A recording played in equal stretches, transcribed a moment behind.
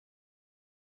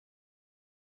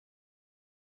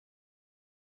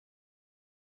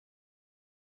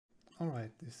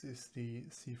Alright, this is the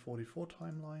C44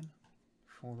 timeline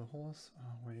for the horse.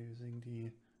 We're using the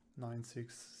 9.6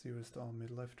 0-star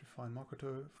mid-life refined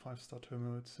Makoto 5-star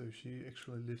turn mode, so she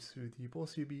actually lives through the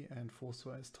boss UB and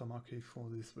 4-star S Tamaki for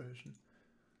this version.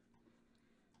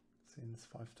 Since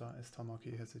 5-star S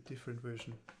Tamaki has a different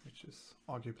version, which is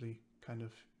arguably kind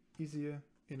of easier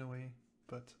in a way,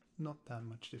 but not that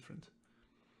much different.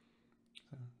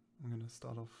 So I'm gonna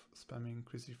start off spamming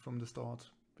Chrissy from the start,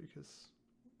 because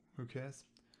who cares?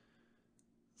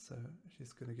 So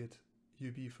she's gonna get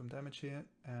UB from damage here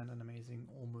and an amazing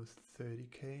almost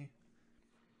 30k.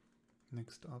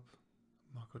 Next up,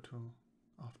 Makoto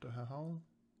after her howl.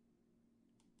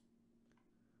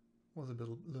 Was a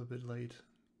little bit late,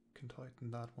 can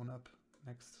tighten that one up.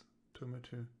 Next, Tomo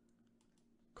to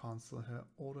cancel her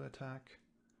auto attack.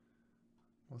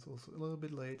 Was also a little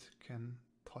bit late, can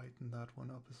tighten that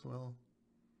one up as well.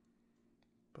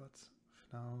 But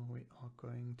for now we are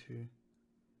going to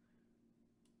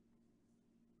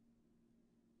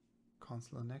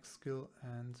cancel the next skill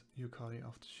and Yukari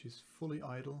after she's fully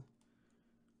idle.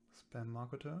 Spam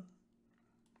Makoto.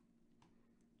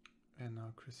 And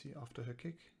now Chrissy after her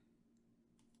kick.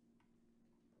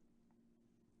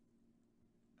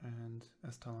 And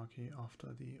S Tamaki after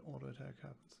the auto attack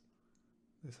happens.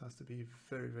 This has to be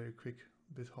very quick,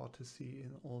 a bit hard to see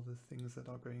in all the things that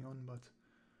are going on, but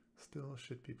still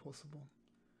should be possible.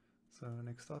 So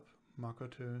next up,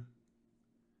 Makoto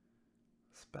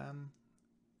spam.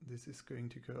 This is going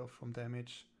to go off from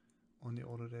damage on the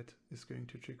auto that is going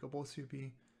to trigger boss UB,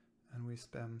 and we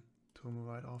spam Tomo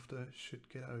right after, should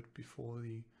get out before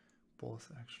the boss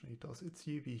actually does its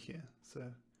UB here. So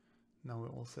now we're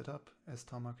all set up. S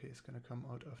Tamaki is going to come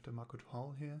out after Makoto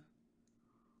howl here.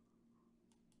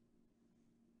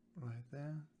 Right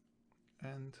there.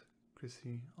 And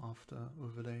Chrissy after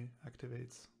overlay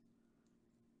activates.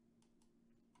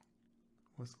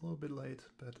 Was a little bit late,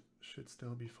 but should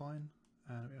still be fine.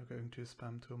 And we are going to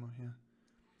spam Tomo here.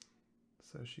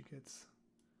 So she gets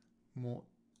more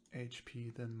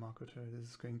HP than Makoto. This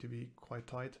is going to be quite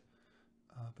tight.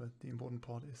 But the important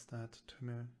part is that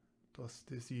Tomo does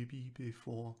this UB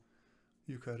before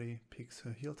Yukari picks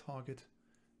her heal target,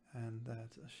 and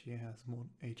that she has more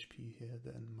HP here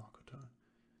than Makoto.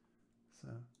 So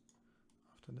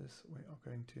after this we are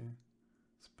going to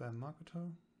spam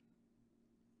Makoto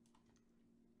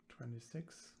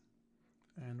 26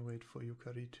 and wait for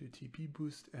Yukari to TP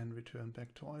boost and return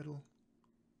back to idle.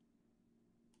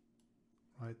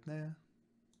 Right there.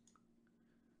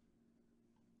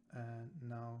 And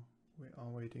now we are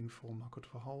waiting for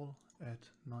Makoto howl at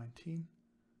 19.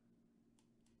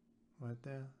 Right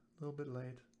there, a little bit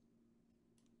late.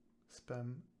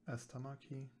 Spam S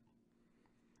Tamaki.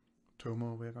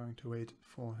 Tomo, we're going to wait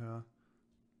for her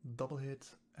double hit,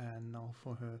 and now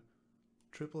for her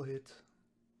triple hit.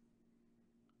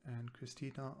 And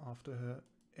Christina after her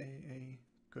AA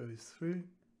goes through.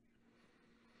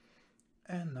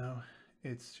 And now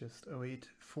it's just a wait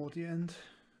for the end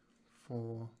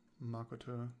for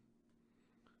Makoto.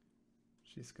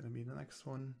 She's gonna be the next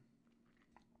one.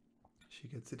 She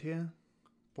gets it here,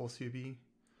 boss UB,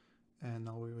 and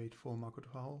now we wait for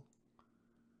Makoto howl.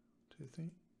 2,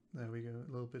 3, there we go,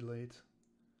 a little bit late.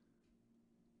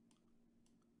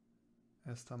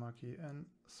 S Tamaki and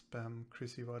spam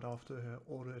Chrissy right after. Her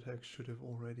auto attack should have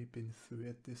already been through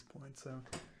at this point. So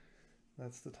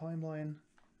that's the timeline.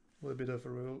 A little bit of a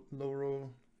low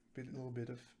roll, a little bit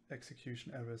of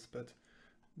execution errors, but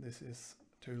this is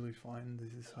totally fine.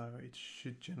 This is how it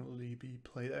should generally be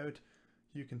played out.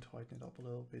 You can tighten it up a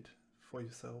little bit for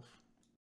yourself.